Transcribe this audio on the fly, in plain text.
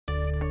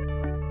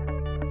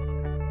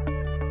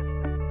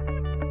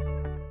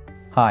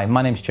Hi,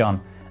 my name's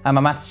John. I'm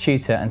a maths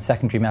tutor and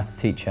secondary maths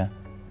teacher.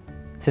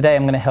 Today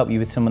I'm going to help you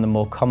with some of the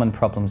more common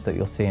problems that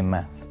you'll see in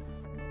maths.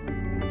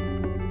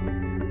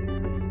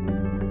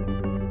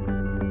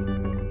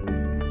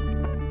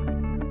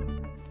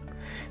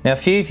 Now, a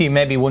few of you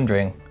may be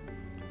wondering,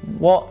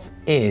 what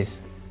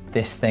is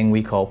this thing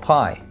we call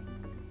pi?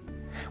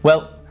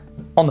 Well,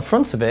 on the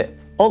front of it,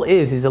 all it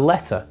is a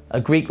letter, a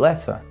Greek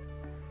letter.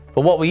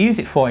 But what we use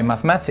it for in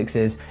mathematics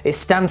is, it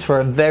stands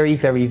for a very,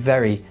 very,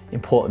 very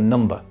important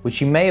number,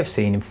 which you may have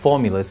seen in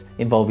formulas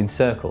involving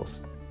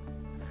circles.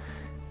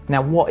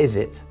 Now, what is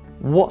it?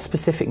 What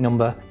specific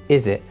number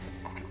is it?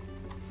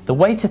 The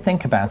way to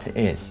think about it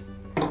is,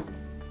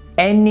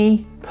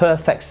 any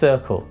perfect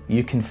circle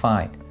you can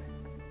find,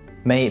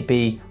 may it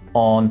be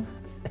on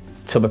a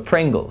tub of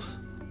Pringles,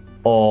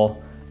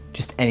 or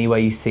just anywhere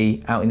you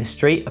see out in the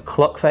street, a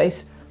clock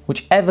face,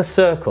 whichever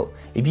circle,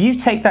 if you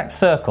take that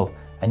circle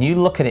and you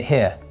look at it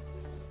here,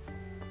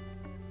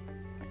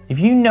 if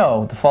you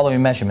know the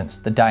following measurements,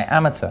 the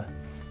diameter,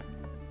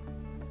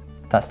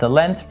 that's the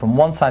length from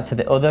one side to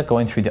the other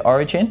going through the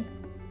origin,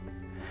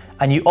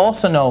 and you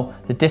also know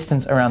the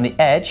distance around the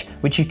edge,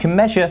 which you can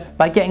measure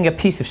by getting a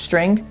piece of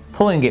string,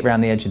 pulling it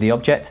around the edge of the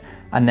object,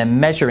 and then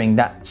measuring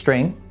that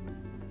string.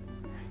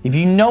 If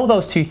you know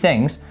those two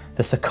things,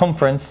 the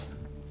circumference,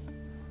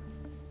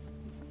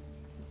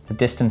 the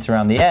distance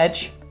around the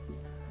edge,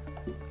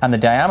 and the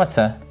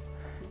diameter,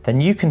 then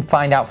you can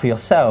find out for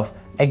yourself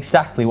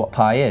exactly what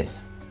pi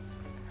is.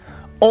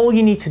 All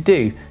you need to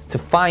do to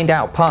find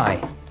out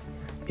pi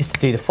is to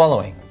do the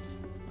following.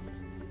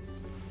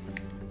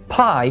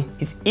 Pi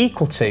is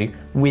equal to,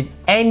 with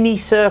any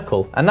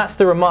circle, and that's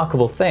the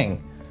remarkable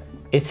thing,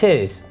 it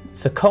is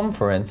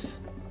circumference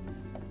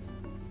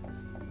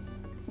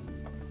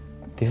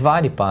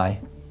divided by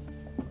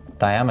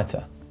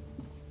diameter.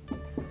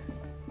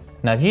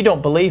 Now, if you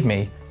don't believe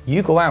me,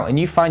 you go out and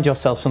you find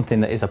yourself something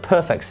that is a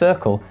perfect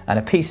circle and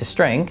a piece of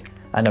string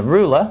and a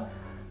ruler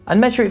and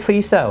measure it for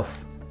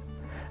yourself.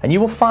 And you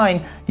will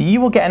find that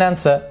you will get an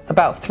answer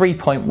about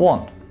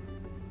 3.1.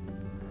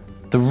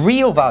 The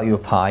real value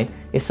of pi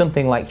is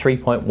something like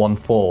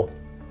 3.14.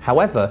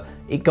 However,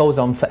 it goes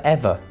on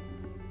forever.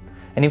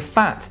 And in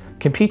fact,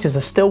 computers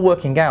are still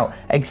working out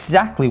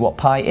exactly what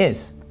pi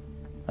is,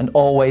 and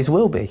always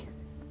will be.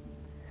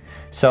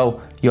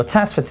 So your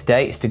task for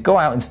today is to go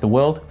out into the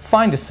world,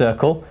 find a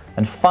circle,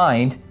 and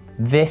find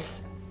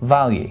this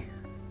value.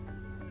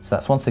 So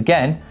that's once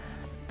again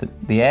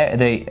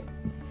the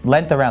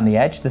length around the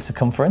edge, the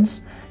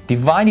circumference,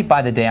 divided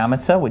by the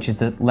diameter, which is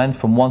the length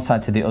from one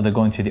side to the other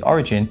going through the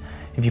origin.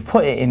 If you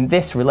put it in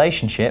this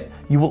relationship,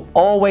 you will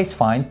always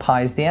find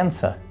pi is the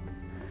answer.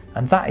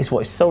 And that is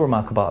what is so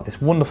remarkable about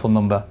this wonderful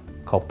number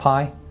called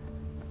pi.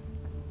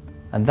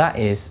 And that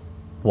is,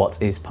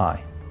 what is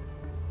pi?